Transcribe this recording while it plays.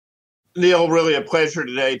Neil, really a pleasure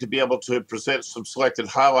today to be able to present some selected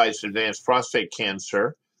highlights in advanced prostate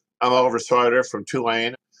cancer. I'm Oliver Sartor from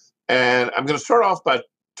Tulane, and I'm going to start off by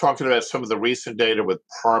talking about some of the recent data with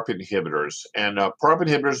PARP inhibitors. And PARP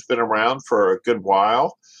inhibitors have been around for a good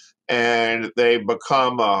while, and they've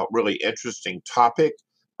become a really interesting topic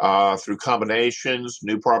through combinations,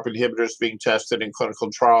 new PARP inhibitors being tested in clinical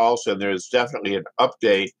trials, and there's definitely an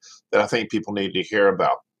update that I think people need to hear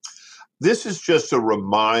about. This is just a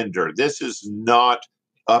reminder. This is not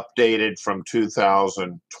updated from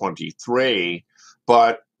 2023,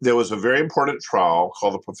 but there was a very important trial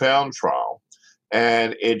called the Profound trial,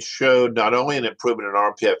 and it showed not only an improvement in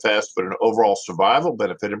rPFS, but an overall survival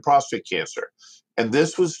benefit in prostate cancer. And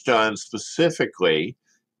this was done specifically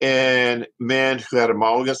in men who had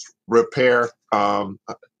homologous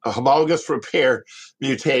repair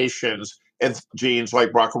mutations and genes like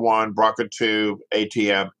BRCA1, BRCA2,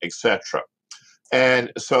 ATM, etc.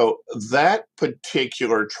 And so that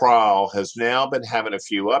particular trial has now been having a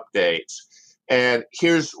few updates. And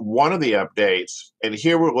here's one of the updates. And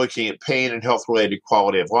here we're looking at pain and health related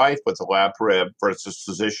quality of life with the olaparib versus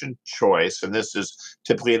physician choice. And this is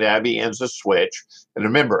typically an Abby-Enza switch. And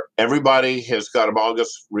remember, everybody has got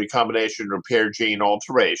homologous recombination repair gene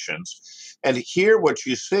alterations. And here what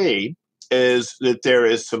you see is that there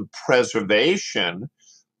is some preservation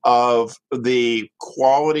of the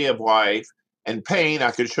quality of life and pain.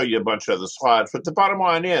 I could show you a bunch of other slides, but the bottom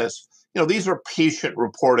line is, these are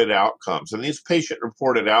patient-reported outcomes, and these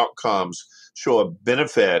patient-reported outcomes show a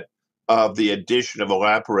benefit of the addition of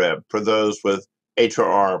olaparib for those with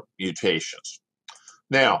HRR mutations.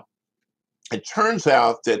 Now, it turns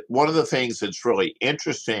out that one of the things that's really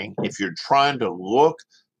interesting, if you're trying to look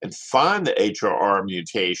and find the HRR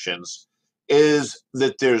mutations, is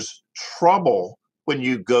that there's trouble when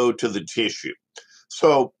you go to the tissue.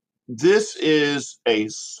 So this is a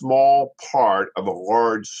small part of a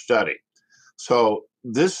large study. So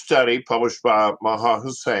this study, published by Maha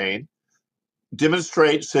Hussain,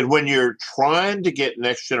 demonstrates that when you're trying to get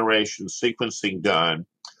next generation sequencing done,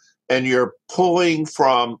 and you're pulling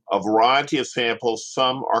from a variety of samples,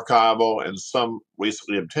 some archival and some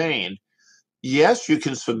recently obtained, yes, you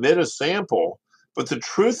can submit a sample, but the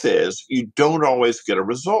truth is you don't always get a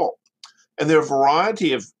result. And there are a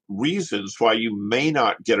variety of reasons why you may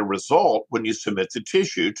not get a result when you submit the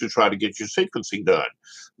tissue to try to get your sequencing done.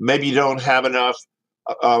 Maybe you don't have enough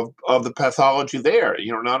of the pathology there,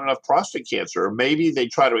 not enough prostate cancer. Or maybe they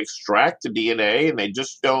try to extract the DNA and they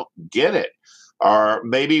just don't get it. Or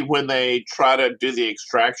maybe when they try to do the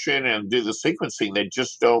extraction and do the sequencing, they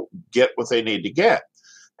just don't get what they need to get.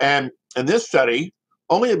 And in this study,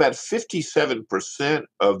 only about 57%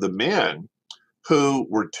 of the men who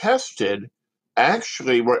were tested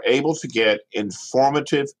actually were able to get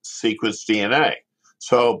informative sequence DNA.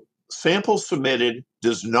 So samples submitted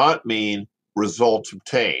does not mean results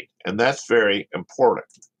obtained, and that's very important.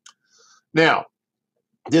 Now,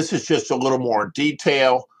 this is just a little more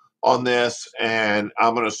detail on this, and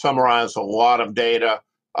I'm going to summarize a lot of data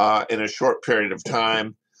in a short period of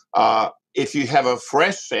time. If you have a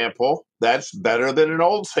fresh sample, that's better than an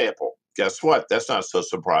old sample. Guess what? That's not so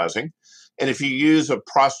surprising. And if you use a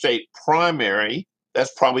prostate primary,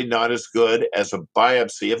 that's probably not as good as a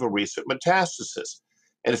biopsy of a recent metastasis.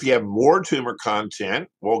 And if you have more tumor content,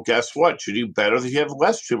 well, guess what? You do better if you have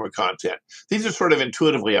less tumor content. These are sort of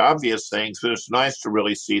intuitively obvious things, but it's nice to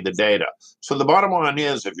really see the data. So the bottom line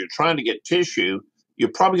is, if you're trying to get tissue,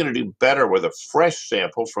 you're probably going to do better with a fresh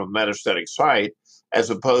sample from a metastatic site as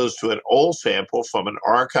opposed to an old sample from an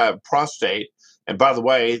archived prostate. And by the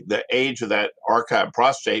way, the age of that archived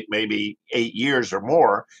prostate may be 8 years or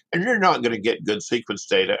more, and you're not going to get good sequence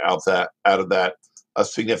data out of that a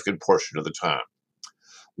significant portion of the time.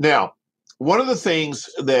 Now, one of the things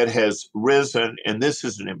that has risen, and this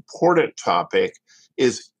is an important topic,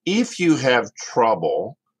 is if you have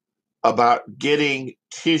trouble about getting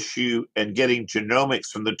tissue and getting genomics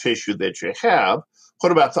from the tissue that you have,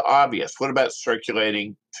 what about the obvious? What about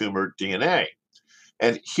circulating tumor DNA?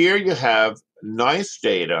 And here you have nice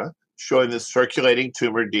data showing that circulating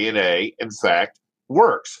tumor DNA, in fact,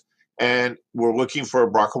 works. And we're looking for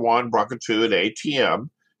a BRCA1, BRCA2, and ATM.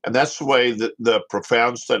 And that's the way that the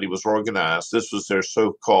Profound study was organized. This was their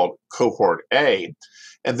so-called cohort A.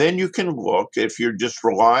 And then you can look, if you're just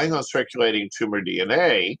relying on circulating tumor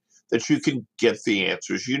DNA, that you can get the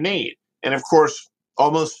answers you need. And of course,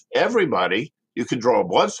 almost everybody you can draw a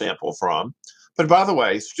blood sample from. But by the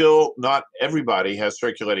way, still not everybody has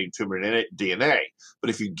circulating tumor DNA. But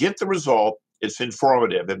if you get the result, it's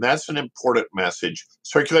informative. And that's an important message.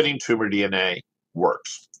 Circulating tumor DNA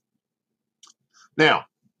works. Now,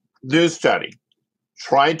 new study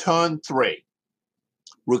Triton 3,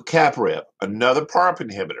 rucaparib, another PARP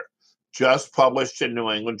inhibitor, just published in New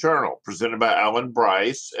England Journal, presented by Alan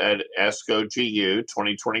Bryce at ASCO GU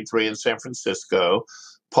 2023 in San Francisco,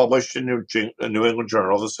 published in New England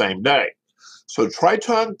Journal the same day. So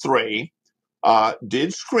Triton 3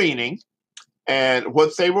 did screening, and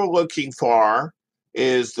what they were looking for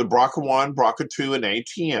is the BRCA1, BRCA2, and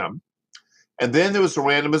ATM. And then there was a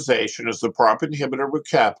randomization as the PARP inhibitor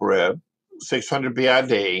rucaparib, 600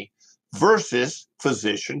 BID, versus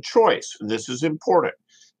physician choice. And this is important.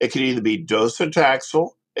 It could either be docetaxel,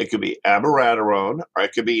 it could be abiraterone, or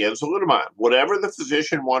it could be enzalutamide. Whatever the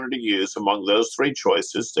physician wanted to use among those three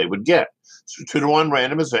choices, they would get. So 2-to-1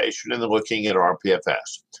 randomization, and they're looking at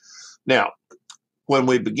RPFS. Now, when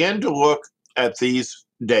we begin to look at these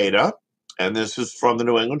data, and this is from the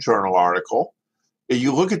New England Journal article,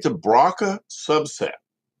 you look at the BRCA subset,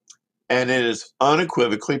 and it is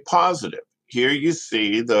unequivocally positive. Here you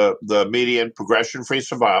see the median progression-free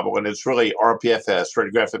survival, and it's really RPFS,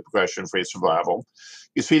 radiographic progression-free survival.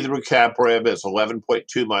 You see the rucaparib is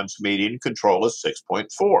 11.2 months median, control is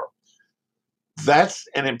 6.4. That's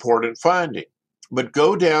an important finding. But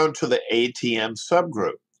go down to the ATM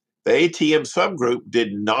subgroup. The ATM subgroup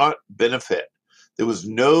did not benefit. There was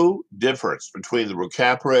no difference between the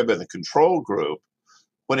rucaparib and the control group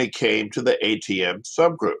when it came to the ATM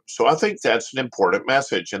subgroup. So I think that's an important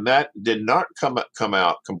message, and that did not come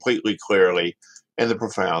out completely clearly in the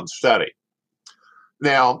PROfound study.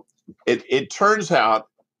 Now, it turns out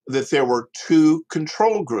that there were two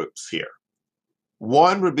control groups here.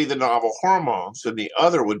 One would be the novel hormones, and the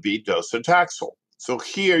other would be docetaxel. So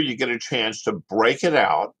here you get a chance to break it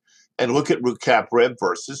out and look at rucaparib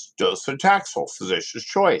versus docetaxel, physician's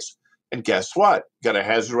choice. And guess what? Got a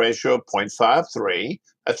hazard ratio of 0.53.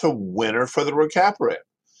 That's a winner for the rucaparib.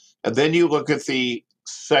 And then you look at the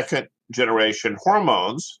second generation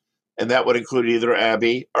hormones, and that would include either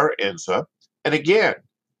Abi or Enza. And again,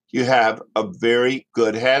 you have a very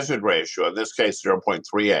good hazard ratio, in this case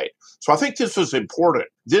 0.38. So I think this is important.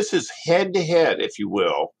 This is head-to-head, if you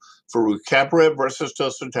will, for rucaparib versus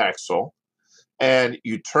docetaxel. And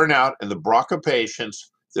you turn out in the BRCA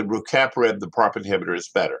patients that rucaparib, the PARP inhibitor, is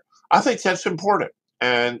better. I think that's important,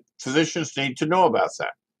 and physicians need to know about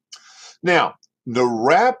that. Now,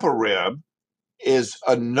 niraparib is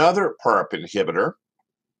another PARP inhibitor,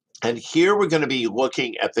 and here we're going to be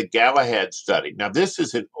looking at the Galahad study. Now, this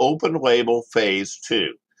is an open-label phase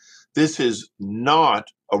 2. This is not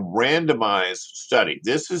a randomized study.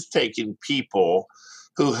 This is taking people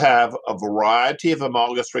who have a variety of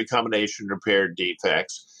homologous recombination repair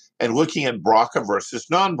defects and looking at BRCA versus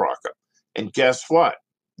non-BRCA. And guess what?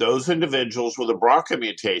 Those individuals with a BRCA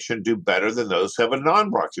mutation do better than those who have a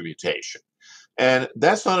non-BRCA mutation. And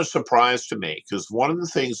that's not a surprise to me, because one of the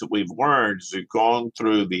things that we've learned as we've gone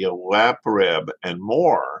through the olaparib and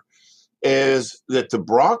more is that the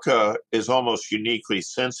BRCA is almost uniquely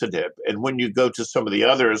sensitive. And when you go to some of the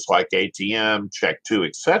others like ATM, CHEK2,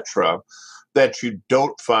 etc., that you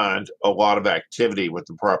don't find a lot of activity with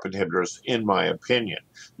the PARP inhibitors, in my opinion.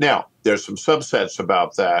 Now, there's some subsets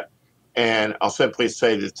about that, and I'll simply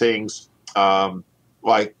say that things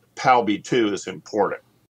like PALB2 is important.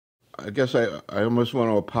 I guess I almost want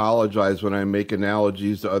to apologize when I make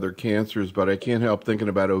analogies to other cancers, but I can't help thinking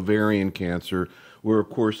about ovarian cancer, where, of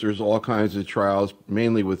course, there's all kinds of trials,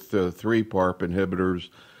 mainly with the 3 PARP inhibitors.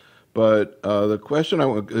 But the question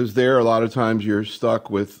is there, a lot of times you're stuck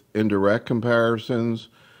with indirect comparisons.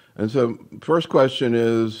 And so first question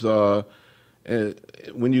is,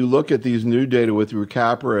 when you look at these new data with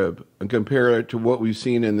rucaparib and compare it to what we've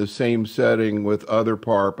seen in the same setting with other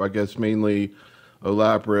PARP, I guess mainly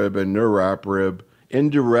olaparib and niraparib,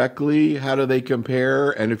 indirectly, how do they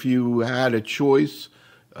compare? And if you had a choice,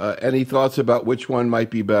 any thoughts about which one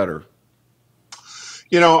might be better?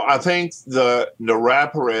 You know, I think the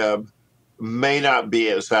niraparib may not be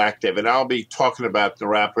as active, and I'll be talking about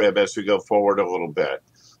niraparib as we go forward a little bit.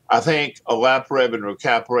 I think olaparib and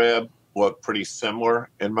rucaparib look pretty similar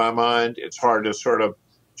in my mind. It's hard to sort of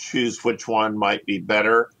choose which one might be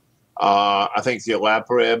better. I think the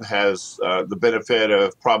olaparib has the benefit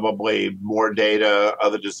of probably more data,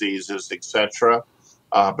 other diseases, etc.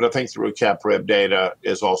 But I think the rucaparib data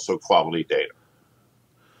is also quality data.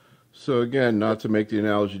 So again, not to make the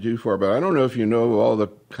analogy too far, but I don't know if you know all the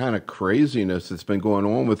kind of craziness that's been going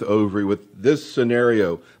on with ovary with this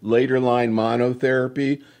scenario, later line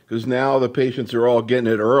monotherapy, because now the patients are all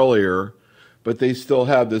getting it earlier, but they still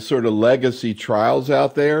have this sort of legacy trials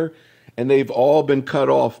out there, and they've all been cut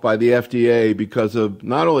off by the FDA because of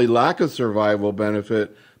not only lack of survival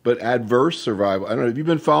benefit, but adverse survival. I don't know, have you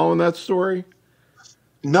been following that story?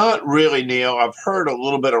 Not really, Neil. I've heard a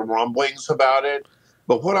little bit of rumblings about it,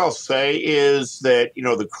 but what I'll say is that,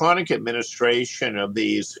 the chronic administration of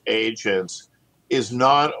these agents is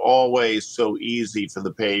not always so easy for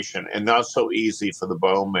the patient and not so easy for the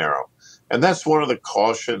bone marrow. And that's one of the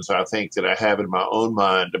cautions I think that I have in my own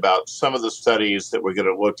mind about some of the studies that we're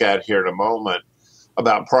going to look at here in a moment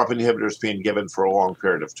about PARP inhibitors being given for a long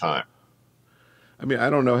period of time. I mean, I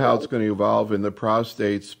don't know how it's going to evolve in the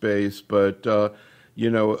prostate space, but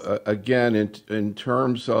again, in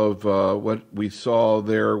terms of what we saw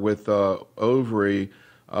there with ovary,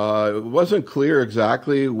 it wasn't clear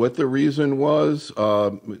exactly what the reason was.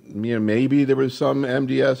 Maybe there was some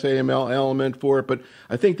MDS AML element for it, but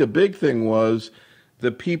I think the big thing was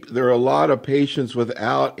there are a lot of patients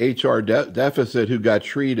without HR deficit who got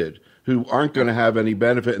treated who aren't going to have any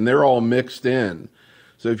benefit, and they're all mixed in.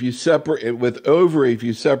 So if you separate with ovary, if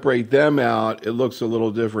you separate them out, it looks a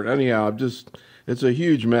little different. Anyhow, it's a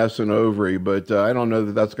huge mess in ovary, but I don't know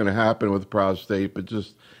that that's going to happen with prostate. But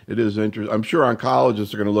it is interesting. I'm sure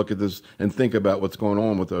oncologists are going to look at this and think about what's going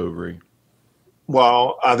on with ovary.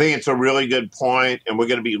 Well, I think it's a really good point, and we're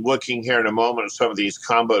going to be looking here in a moment at some of these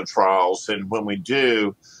combo trials. And when we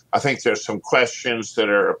do, I think there's some questions that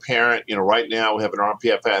are apparent. Right now we have an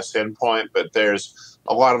rPFS endpoint, but there's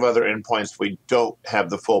a lot of other endpoints we don't have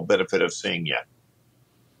the full benefit of seeing yet.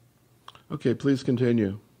 Okay, please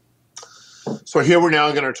continue. So here we're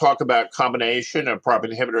now going to talk about combination of PARP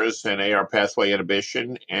inhibitors and AR pathway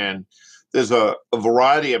inhibition. And there's a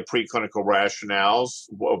variety of preclinical rationales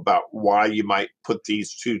about why you might put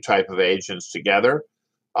these two type of agents together.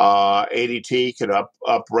 ADT could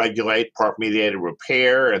upregulate PARP-mediated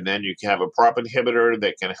repair, and then you can have a PARP inhibitor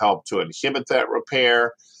that can help to inhibit that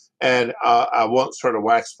repair. And I won't sort of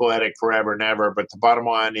wax poetic forever and ever, but the bottom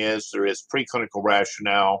line is there is preclinical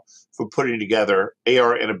rationale for putting together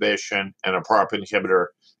AR inhibition and a PARP inhibitor,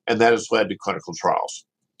 and that has led to clinical trials.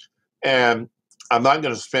 And I'm not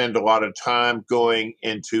going to spend a lot of time going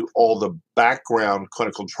into all the background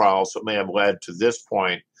clinical trials that may have led to this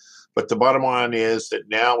point, but the bottom line is that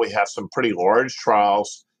now we have some pretty large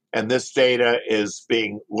trials, and this data is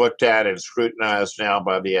being looked at and scrutinized now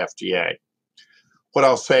by the FDA. What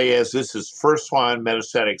I'll say is this is first-line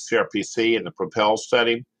metastatic CRPC in the PROPEL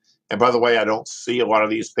study. And by the way, I don't see a lot of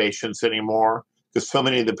these patients anymore because so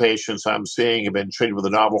many of the patients I'm seeing have been treated with the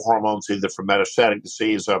novel hormones either for metastatic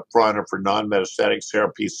disease up front or for non-metastatic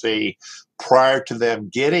CRPC prior to them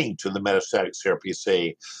getting to the metastatic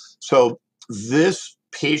CRPC. So this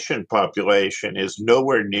patient population is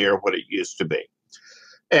nowhere near what it used to be.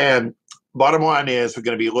 And bottom line is we're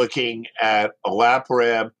going to be looking at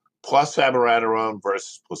olaparib plus abiraterone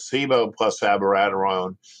versus placebo plus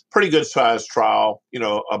abiraterone. Pretty good sized trial,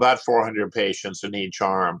 about 400 patients in each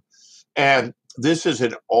arm. And this is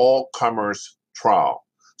an all-comers trial.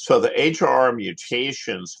 So the HR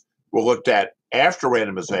mutations were looked at after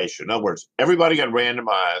randomization. In other words, everybody got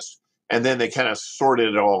randomized, and then they kind of sorted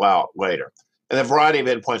it all out later. And the variety of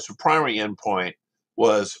endpoints, the primary endpoint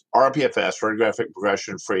was rPFS, radiographic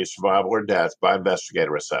progression-free survival or death by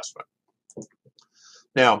investigator assessment.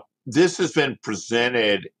 Now, this has been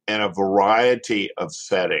presented in a variety of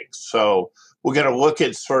settings. So we're going to look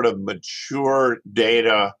at sort of mature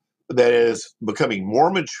data that is becoming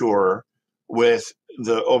more mature with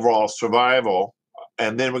the overall survival.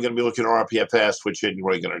 And then we're going to be looking at rPFS, which isn't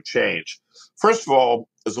really going to change. First of all,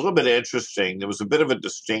 it's a little bit interesting. There was a bit of a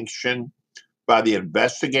distinction by the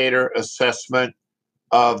investigator assessment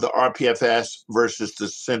of the rPFS versus the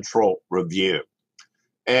central review.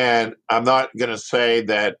 And I'm not going to say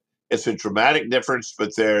that it's a dramatic difference,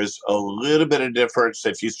 but there's a little bit of difference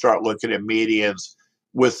if you start looking at medians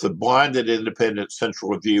with the blinded independent central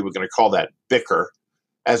review. We're going to call that BICR,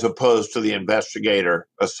 as opposed to the investigator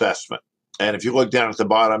assessment. And if you look down at the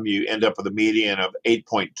bottom, you end up with a median of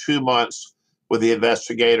 8.2 months with the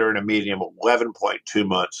investigator and a median of 11.2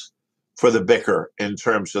 months for the BICR in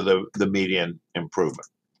terms of the median improvement.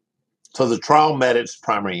 So the trial met its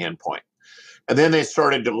primary endpoint. And then they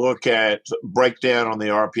started to look at breakdown on the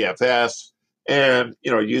rPFS. And,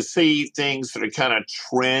 you see things that are kind of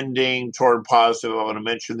trending toward positive. I want to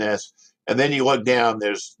mention this. And then you look down,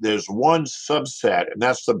 there's one subset, and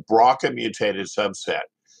that's the BRCA mutated subset.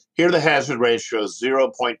 Here the hazard ratio is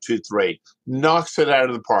 0.23, knocks it out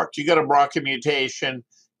of the park. You got a BRCA mutation,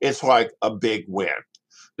 it's like a big win.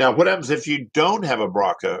 Now, what happens if you don't have a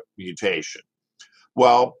BRCA mutation?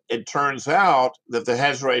 Well, it turns out that the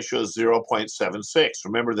hazard ratio is 0.76.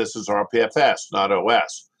 Remember, this is rPFS, not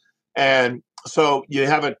OS. And so you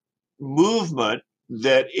have a movement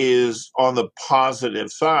that is on the positive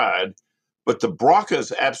side, but the BRCA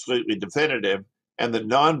is absolutely definitive, and the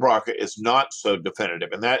non-BRCA is not so definitive.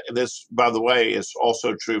 And this, by the way, is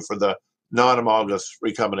also true for the non-homologous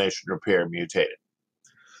recombination repair mutated.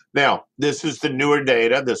 Now, this is the newer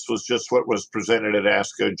data. This was just what was presented at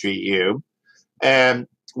ASCO GU. And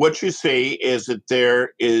what you see is that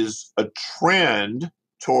there is a trend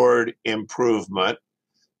toward improvement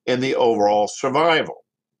in the overall survival.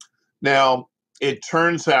 Now, it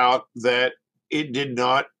turns out that it did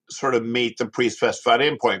not sort of meet the pre-specified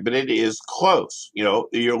endpoint, but it is close. You know,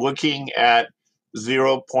 you're looking at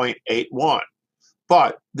 0.81.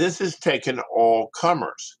 But this has taken all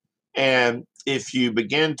comers. And if you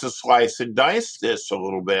begin to slice and dice this a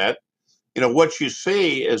little bit, you know, what you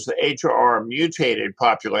see is the HRR mutated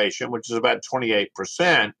population, which is about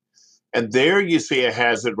 28%. And there you see a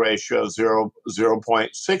hazard ratio of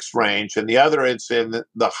 0.6 range, and the other it's in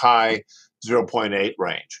the high 0.8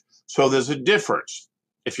 range. So there's a difference.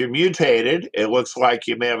 If you're mutated, it looks like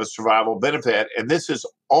you may have a survival benefit, and this is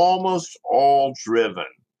almost all driven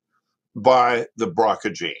by the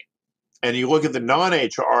BRCA gene. And you look at the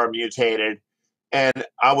non-HR mutated, and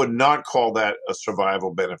I would not call that a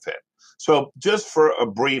survival benefit. So just for a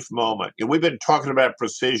brief moment, we've been talking about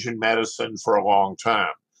precision medicine for a long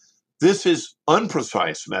time. This is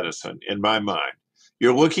unprecise medicine in my mind.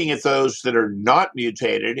 You're looking at those that are not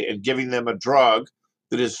mutated and giving them a drug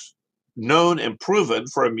that is known and proven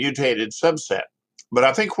for a mutated subset. But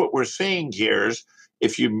I think what we're seeing here is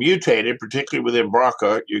if you mutated, particularly within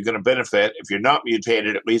BRCA, you're going to benefit. If you're not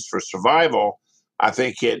mutated, at least for survival, I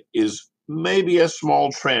think it is maybe a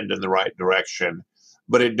small trend in the right direction,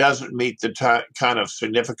 but it doesn't meet the kind of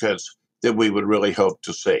significance that we would really hope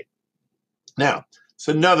to see. Now, it's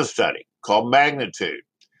another study called Magnitude.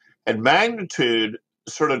 And Magnitude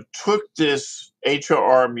sort of took this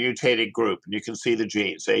HRR mutated group, and you can see the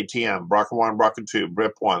genes, ATM, BRCA1, BRCA2,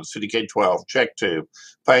 BRIP1, CDK12, CHEK2,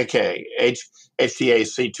 PIK,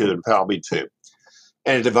 HTA-C2, and PALB2.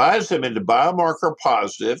 And it divides them into biomarker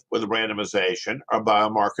positive with a randomization or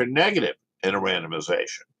biomarker negative in a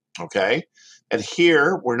randomization, okay? And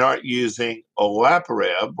here, we're not using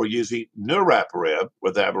olaparib, we're using niraparib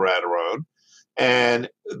with abiraterone, and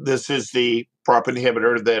this is the PARP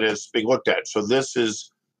inhibitor that is being looked at. So this is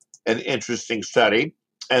an interesting study.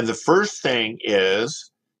 And the first thing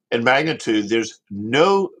is, in Magnitude, there's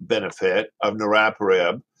no benefit of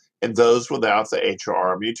niraparib in those without the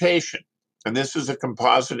HRR mutation. And this is a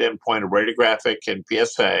composite endpoint of radiographic and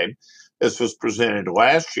PSA. This was presented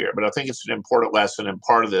last year, but I think it's an important lesson and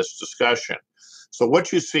part of this discussion. So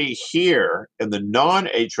what you see here in the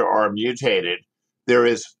non-HRR mutated, there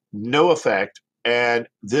is no effect, and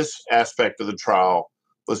this aspect of the trial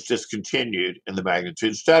was discontinued in the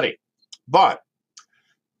Magnitude study. But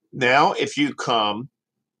now if you come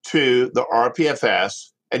to the rPFS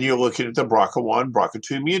and you're looking at the BRCA1,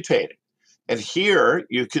 BRCA2 mutated, and here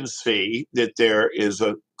you can see that there is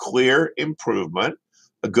a clear improvement,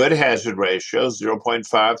 a good hazard ratio, 0.53,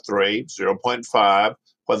 0.5,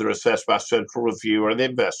 whether assessed by central review or the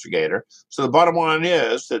investigator. So the bottom line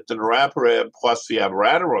is that the niraparib plus the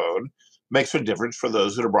abiraterone makes a difference for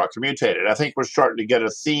those that are BRCA mutated. I think we're starting to get a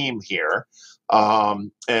theme here,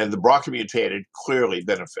 and the BRCA mutated clearly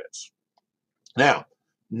benefits. Now,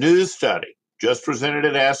 new study, just presented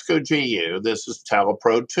at ASCO GU, this is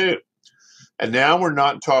TALAPRO-2. And now we're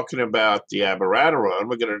not talking about the abiraterone,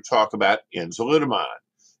 we're going to talk about enzalutamide.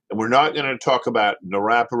 And we're not going to talk about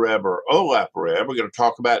niraparib or olaparib, we're going to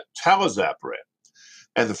talk about talazoparib.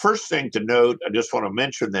 And the first thing to note, I just want to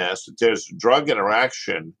mention this, that there's a drug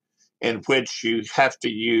interaction in which you have to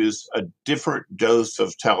use a different dose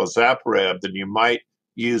of talazoparib than you might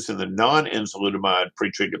use in the non-enzalutamide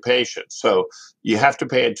pretreated patients. So you have to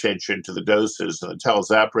pay attention to the doses, and the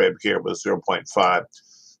talazoparib here was 0.5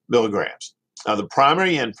 milligrams. Now, the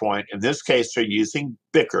primary endpoint, in this case, they're using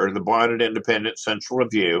BICR, the Blinded Independent Central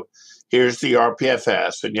Review. Here's the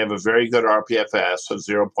rPFS, and you have a very good rPFS of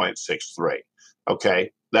 0.63.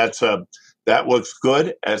 Okay, that looks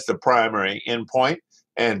good as the primary endpoint.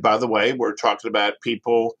 And by the way, we're talking about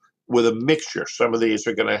people with a mixture. Some of these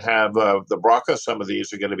are going to have the BRCA, some of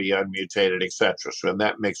these are going to be unmutated, et cetera. So in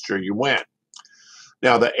that mixture, you win.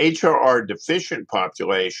 Now, the HRR deficient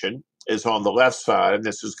population is on the left side, and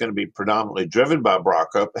this is going to be predominantly driven by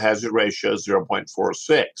BRCA. Hazard ratio is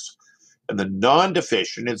 0.46. And the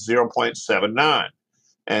non-deficient is 0.79.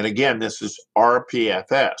 And again, this is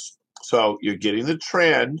rPFS. So you're getting the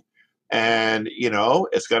trend, and, you know,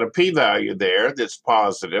 it's got a p-value there that's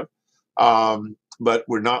positive, but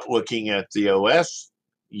we're not looking at the OS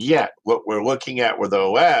yet. What we're looking at with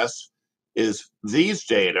OS is these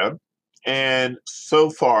data, and so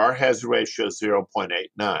far hazard ratio is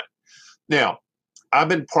 0.89. Now, I've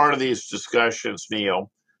been part of these discussions,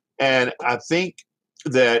 Neil, and I think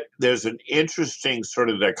that there's an interesting sort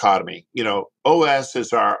of dichotomy. OS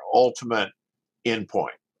is our ultimate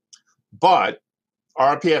endpoint, but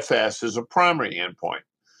RPFS is a primary endpoint.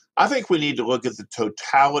 I think we need to look at the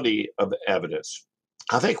totality of evidence.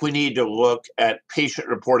 I think we need to look at patient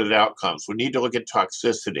reported outcomes. We need to look at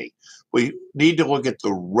toxicity. We need to look at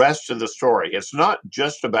the rest of the story. It's not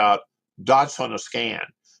just about dots on a scan.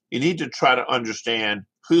 You need to try to understand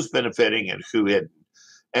who's benefiting and who isn't.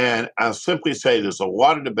 And I'll simply say there's a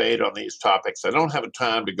lot of debate on these topics. I don't have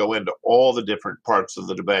time to go into all the different parts of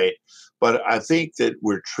the debate, but I think that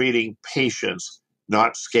we're treating patients,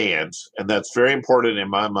 not scans. And that's very important in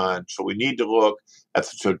my mind. So we need to look at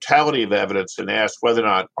the totality of evidence and ask whether or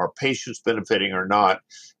not are patients benefiting or not.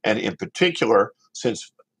 And in particular,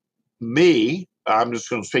 since I'm just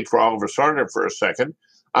going to speak for Oliver Sartor for a second,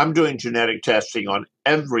 I'm doing genetic testing on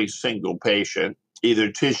every single patient, either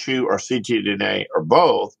tissue or ctDNA or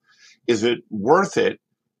both. Is it worth it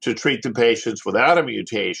to treat the patients without a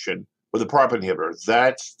mutation with a PARP inhibitor?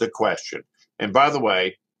 That's the question. And by the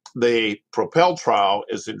way, the PROPEL trial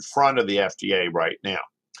is in front of the FDA right now.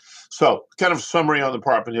 So kind of summary on the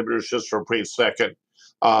PARP inhibitors just for a brief second.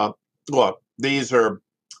 Look, these are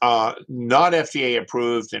not FDA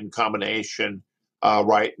approved in combination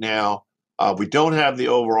right now. We don't have the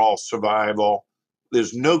overall survival.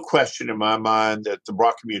 There's no question in my mind that the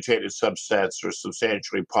BRCA mutated subsets are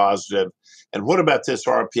substantially positive. And what about this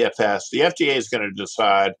RPFS? The FDA is going to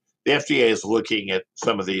decide. The FDA is looking at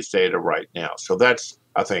some of these data right now. So that's,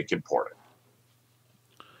 I think, important.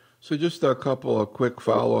 So just a couple of quick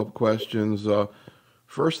follow-up questions.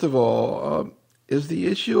 First of all, is the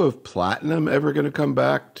issue of platinum ever going to come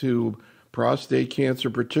back to prostate cancer,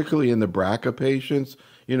 particularly in the BRCA patients?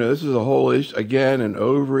 This is a whole issue, again, an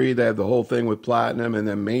ovary, they have the whole thing with platinum and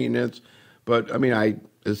then maintenance. But, I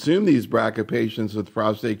assume these BRCA patients with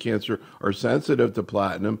prostate cancer are sensitive to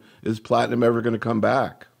platinum. Is platinum ever going to come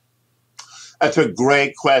back? That's a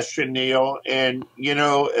great question, Neil. And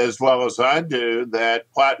as well as I do, that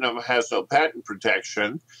platinum has no patent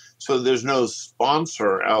protection. So there's no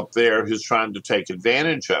sponsor out there who's trying to take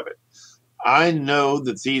advantage of it. I know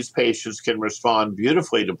that these patients can respond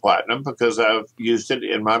beautifully to platinum because I've used it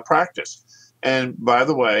in my practice. And by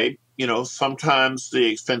the way, sometimes the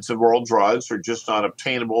expensive oral drugs are just not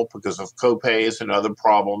obtainable because of copays and other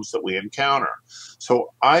problems that we encounter.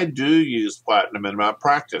 So I do use platinum in my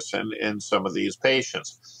practice and in some of these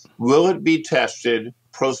patients. Will it be tested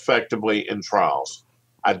prospectively in trials?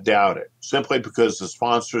 I doubt it, simply because the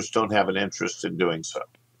sponsors don't have an interest in doing so.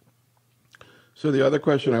 So the other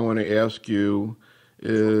question I want to ask you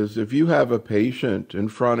is, if you have a patient in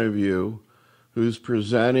front of you who's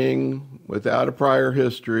presenting without a prior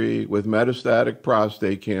history with metastatic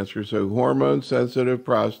prostate cancer, so hormone-sensitive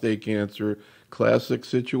prostate cancer, classic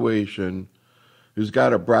situation, who's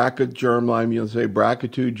got a BRCA germline, you'll say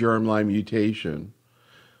BRCA2 germline mutation,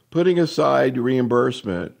 putting aside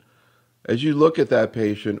reimbursement, as you look at that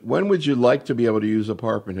patient, when would you like to be able to use a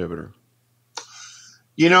PARP inhibitor?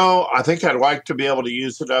 I think I'd like to be able to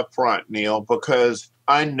use it up front, Neil, because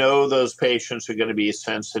I know those patients are going to be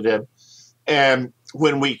sensitive. And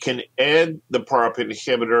when we can add the PARP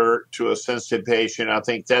inhibitor to a sensitive patient, I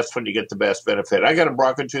think that's when you get the best benefit. I got a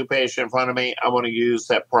BRCA2 patient in front of me. I want to use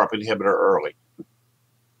that PARP inhibitor early.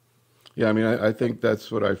 Yeah, I think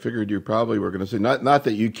that's what I figured you probably were going to say. Not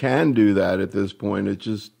that you can do that at this point.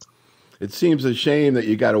 It seems a shame that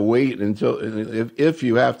you got to wait until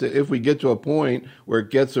if we get to a point where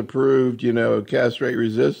it gets approved, castrate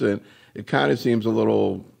resistant, it kind of seems a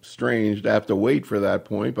little strange to have to wait for that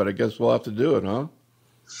point, but I guess we'll have to do it, huh?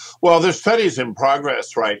 Well, there's studies in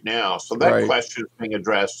progress right now, so that question is being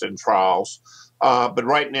addressed in trials. But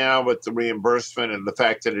right now, with the reimbursement and the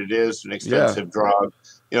fact that it is an expensive drug,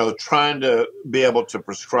 trying to be able to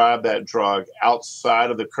prescribe that drug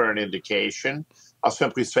outside of the current indication, I'll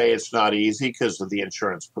simply say it's not easy because of the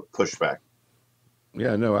insurance pushback.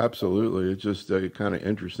 Yeah, no, absolutely. It's just a kind of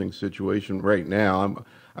interesting situation right now.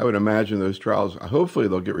 I would imagine those trials, hopefully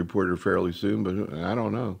they'll get reported fairly soon, but I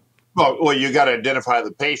don't know. Well, you got to identify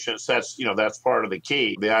the patients. That's part of the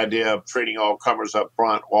key. The idea of treating all comers up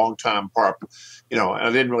front, long-time PARP, and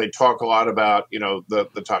I didn't really talk a lot about, the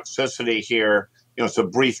toxicity here. It's a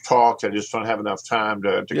brief talk. I just don't have enough time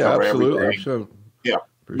to cover everything. So, yeah.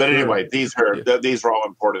 But anyway, these are all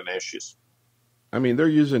important issues. They're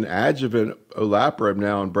using adjuvant olaparib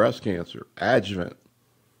now in breast cancer. Adjuvant.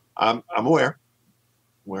 I'm aware.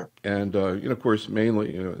 And, of course,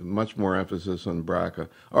 mainly, much more emphasis on BRCA.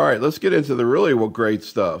 All right, let's get into the really great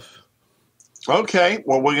stuff. Okay.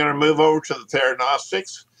 Well, we're going to move over to the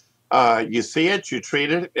theranostics. You see it, you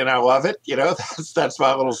treat it, and I love it. That's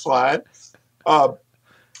my little slide. Uh,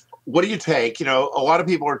 what do you take? A lot of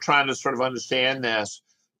people are trying to sort of understand this.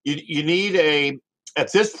 You need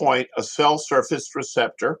at this point, a cell surface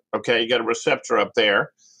receptor. Okay, you got a receptor up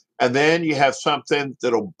there. And then you have something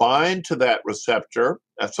that'll bind to that receptor.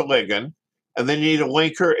 That's a ligand. And then you need a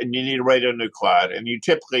linker and you need a radionuclide. And you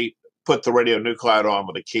typically put the radionuclide on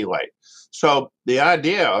with a chelate. So the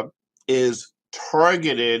idea is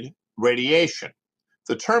targeted radiation.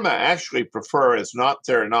 The term I actually prefer is not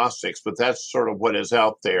theranostics, but that's sort of what is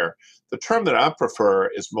out there. The term that I prefer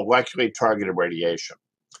is molecularly targeted radiation.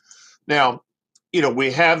 Now,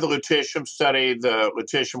 we have the lutetium study, the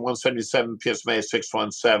lutetium 177, PSMA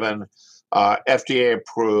 617, FDA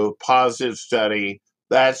approved, positive study.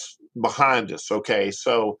 That's behind us. Okay,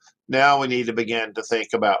 so now we need to begin to think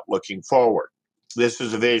about looking forward. This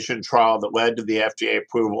is a vision trial that led to the FDA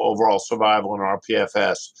approval, overall survival, and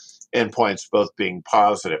rPFS endpoints both being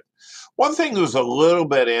positive. One thing that was a little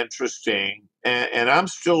bit interesting, and I'm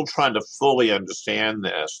still trying to fully understand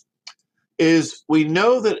this, is we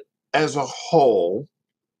know that as a whole,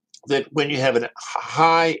 that when you have a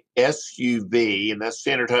high SUV, and that's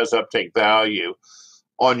standardized uptake value,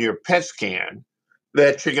 on your PET scan,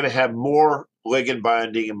 that you're going to have more ligand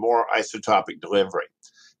binding and more isotopic delivery.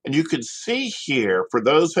 And you can see here, for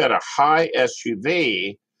those who had a high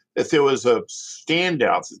SUV, that there was a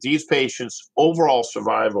standout, that these patients' overall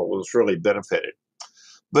survival was really benefited.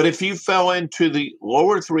 But if you fell into the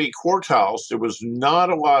lower three quartiles, there was not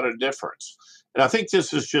a lot of difference. And I think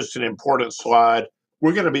this is just an important slide.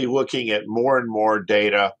 We're going to be looking at more and more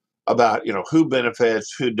data about, who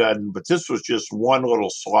benefits, who doesn't. But this was just one little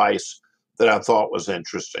slice that I thought was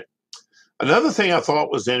interesting. Another thing I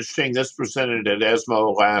thought was interesting, this presented at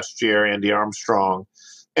ESMO last year, Andy Armstrong.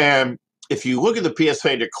 And if you look at the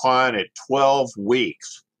PSA decline at 12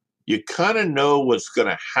 weeks, you kind of know what's going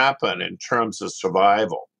to happen in terms of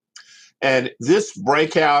survival. And this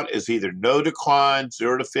breakout is either no decline,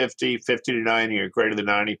 0 to 50, 50 to 90, or greater than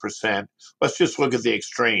 90%. Let's just look at the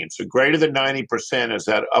extremes. So greater than 90% is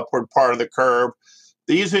that upward part of the curve.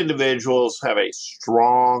 These individuals have a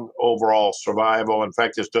strong overall survival. In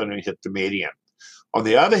fact, this doesn't even hit the median. On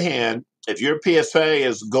the other hand, if your PSA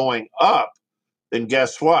is going up, then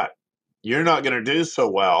guess what? You're not going to do so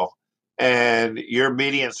well. And your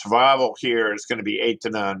median survival here is going to be 8 to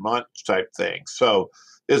 9 months type thing. So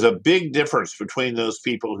there's a big difference between those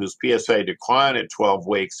people whose PSA decline at 12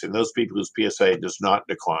 weeks and those people whose PSA does not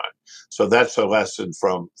decline. So that's a lesson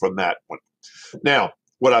from that one. Now,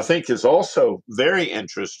 what I think is also very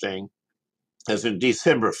interesting is in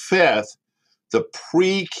December 5th, the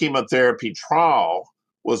pre-chemotherapy trial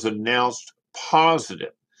was announced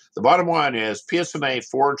positive. The bottom line is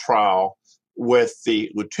PSMA-4 trial with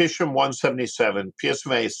the lutetium 177,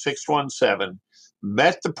 PSMA 617,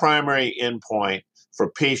 met the primary endpoint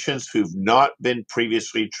for patients who've not been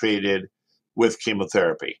previously treated with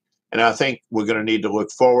chemotherapy. And I think we're going to need to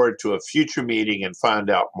look forward to a future meeting and find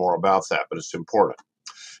out more about that, but it's important.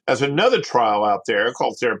 There's another trial out there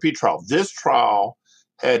called Therapeutic trial. This trial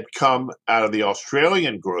had come out of the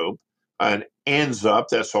Australian group, and ANZUP,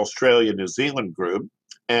 that's Australia-New Zealand group.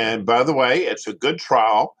 And by the way, it's a good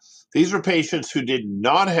trial. These are patients who did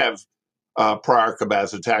not have prior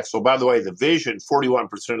cabazitaxel. By the way, the vision, 41%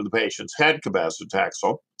 of the patients had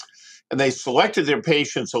cabazitaxel. And they selected their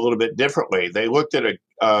patients a little bit differently. They looked at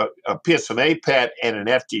a PSMA PET and an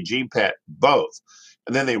FDG PET, both.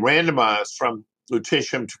 And then they randomized from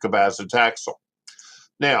lutetium to cabazitaxel.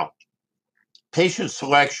 Now, patient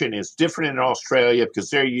selection is different in Australia because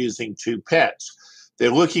they're using two PETs.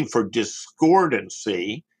 They're looking for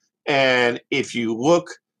discordancy. And if you look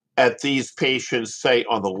at these patients, say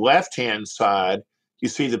on the left-hand side, you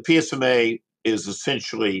see the PSMA is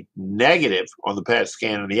essentially negative on the PET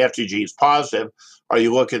scan and the FDG is positive, or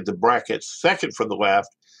you look at the bracket second from the left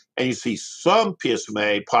and you see some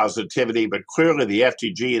PSMA positivity, but clearly the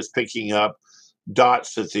FDG is picking up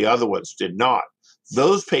dots that the other ones did not.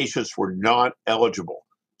 Those patients were not eligible.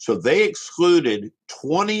 So they excluded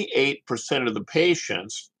 28% of the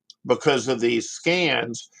patients because of these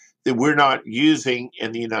scans that we're not using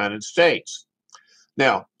in the United States.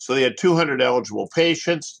 Now, so they had 200 eligible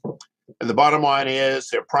patients, and the bottom line is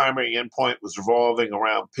their primary endpoint was revolving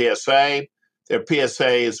around PSA. Their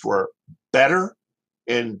PSAs were better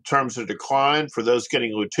in terms of decline for those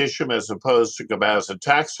getting lutetium as opposed to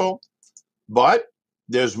cabazitaxel. But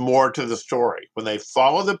there's more to the story. When they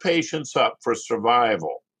follow the patients up for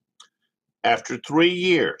survival after 3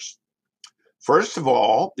 years, first of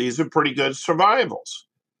all, these are pretty good survivals.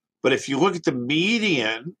 But if you look at the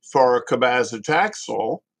median for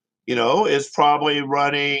cabazitaxel, is probably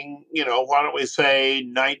running, why don't we say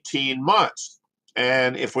 19 months?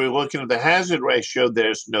 And if we're looking at the hazard ratio,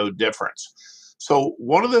 there's no difference. So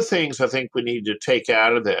one of the things I think we need to take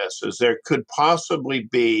out of this is there could possibly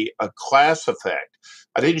be a class effect.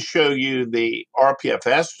 I didn't show you the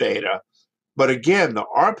RPFS data, but again, the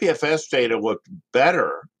RPFS data looked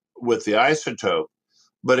better with the isotope,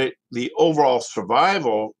 but the overall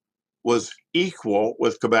survival was equal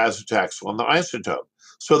with cabazitaxel and the isotope.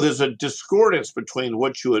 So there's a discordance between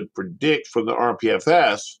what you would predict from the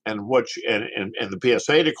RPFS and and the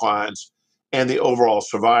PSA declines and the overall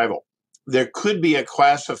survival. There could be a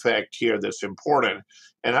class effect here that's important.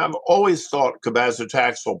 And I've always thought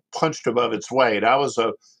cabazitaxel punched above its weight. I was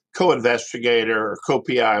a co-investigator or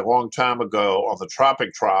co-PI a long time ago on the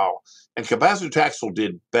Tropic trial, and cabazitaxel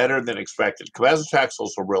did better than expected. Cabazitaxel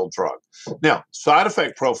is a real drug. Now, side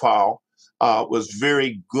effect profile was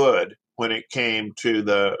very good when it came to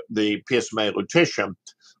the PSMA lutetium,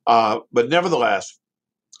 but nevertheless,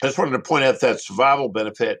 I just wanted to point out that survival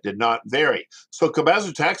benefit did not vary. So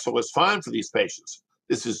cabazitaxel was fine for these patients.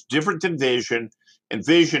 This is different than Vision. In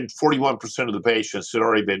Vision, 41% of the patients had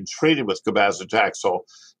already been treated with cabazitaxel.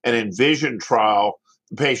 And in Vision trial,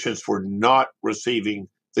 the patients were not receiving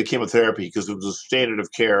the chemotherapy because it was a standard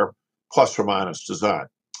of care plus or minus design.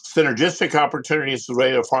 Synergistic opportunities with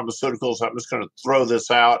radiopharmaceuticals, I'm just going to throw this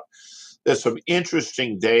out. There's some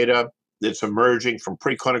interesting data that's emerging from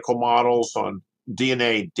preclinical models on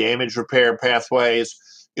DNA damage repair pathways.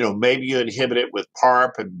 Maybe you inhibit it with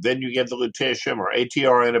PARP and then you get the lutetium, or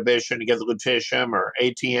ATR inhibition to get the lutetium, or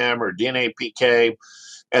ATM, or DNA PK.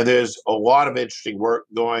 And there's a lot of interesting work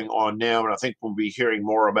going on now, and I think we'll be hearing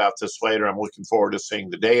more about this later. I'm looking forward to seeing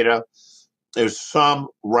the data. There's some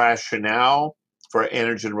rationale for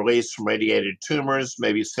antigen release from radiated tumors,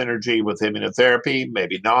 maybe synergy with immunotherapy,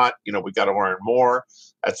 maybe not. We've got to learn more.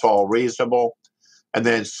 That's all reasonable. And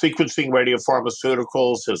then sequencing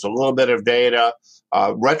radiopharmaceuticals, there's a little bit of data,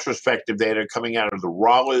 retrospective data coming out of the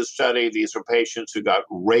RALU study. These are patients who got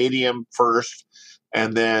radium first,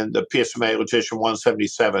 and then the PSMA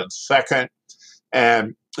lutetium-177 second.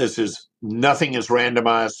 And nothing is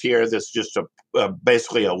randomized here. This is just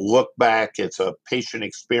basically a look back. It's a patient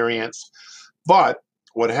experience. But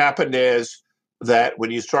what happened is that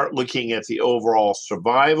when you start looking at the overall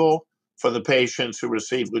survival for the patients who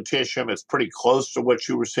received lutetium, it's pretty close to what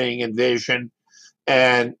you were seeing in Vision.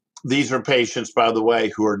 And these are patients, by the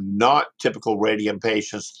way, who are not typical radium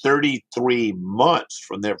patients, 33 months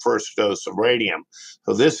from their first dose of radium.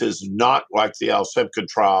 So this is not like the Alcipka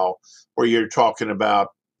trial where you're talking about,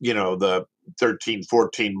 the 13,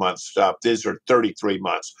 14 month stuff. These are 33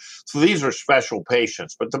 months. So these are special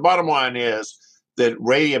patients. But the bottom line is that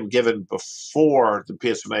radium given before the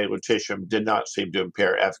PSMA lutetium did not seem to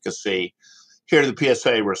impair efficacy. Here are the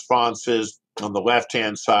PSA responses on the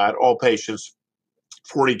left-hand side. All patients,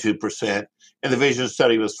 42%, and the Vision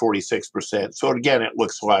study was 46%. So again, it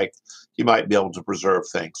looks like you might be able to preserve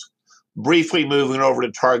things. Briefly moving over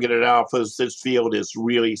to targeted alphas, this field is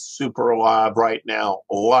really super alive right now.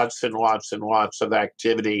 Lots and lots and lots of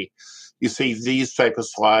activity. You see these type of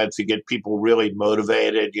slides to get people really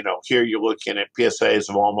motivated. Here you're looking at PSAs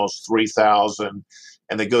of almost 3,000,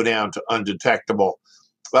 and they go down to undetectable.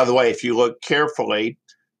 By the way, if you look carefully,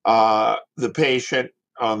 the patient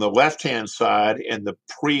on the left-hand side in the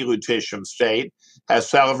pre-lutetium state has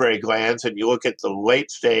salivary glands, and you look at the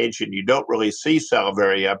late stage and you don't really see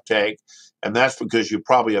salivary uptake, and that's because you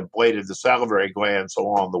probably ablated the salivary glands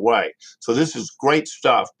along the way. So this is great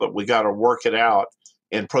stuff, but we got to work it out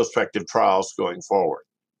in prospective trials going forward.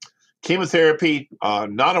 Chemotherapy,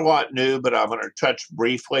 not a lot new, but I'm going to touch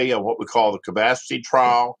briefly on what we call the Capacity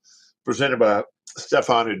trial, presented by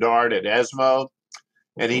Stefan Udard at ESMO.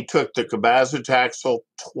 And he took the cabazitaxel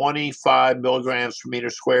 25 milligrams per meter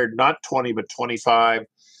squared, not 20, but 25,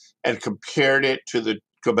 and compared it to the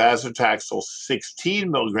cabazitaxel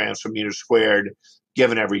 16 milligrams per meter squared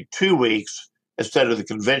given every 2 weeks instead of the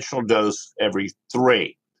conventional dose every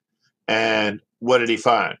 3. And what did he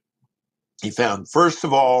find? He found, first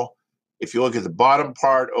of all, if you look at the bottom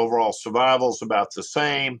part, overall survival is about the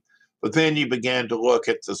same. But then you began to look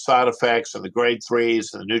at the side effects and the grade 3s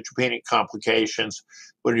and the neutropenic complications.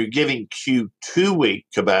 When you're giving Q2 week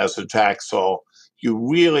cabazitaxel, you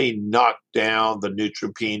really knock down the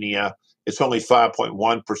neutropenia. It's only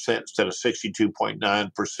 5.1% instead of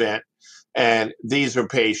 62.9%. And these are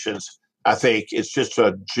patients, I think it's just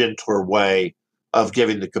a gentler way of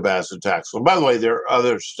giving the cabazitaxel. And by the way, there are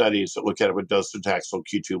other studies that look at it with docetaxel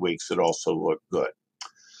Q2 weeks that also look good.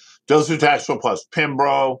 Docetaxel plus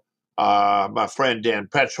Pembro. My friend Dan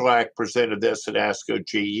Petrolak presented this at ASCO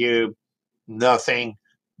GU. Nothing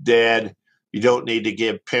dead. You don't need to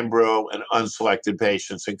give Pembro in unselected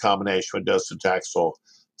patients in combination with docetaxel.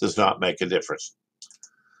 Does not make a difference.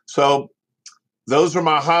 So those are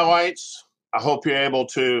my highlights. I hope you're able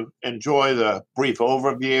to enjoy the brief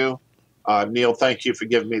overview. Neil, thank you for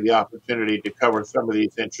giving me the opportunity to cover some of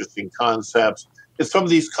these interesting concepts and some of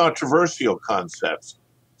these controversial concepts.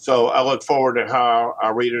 So I look forward to how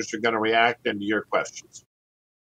our readers are going to react and to your questions.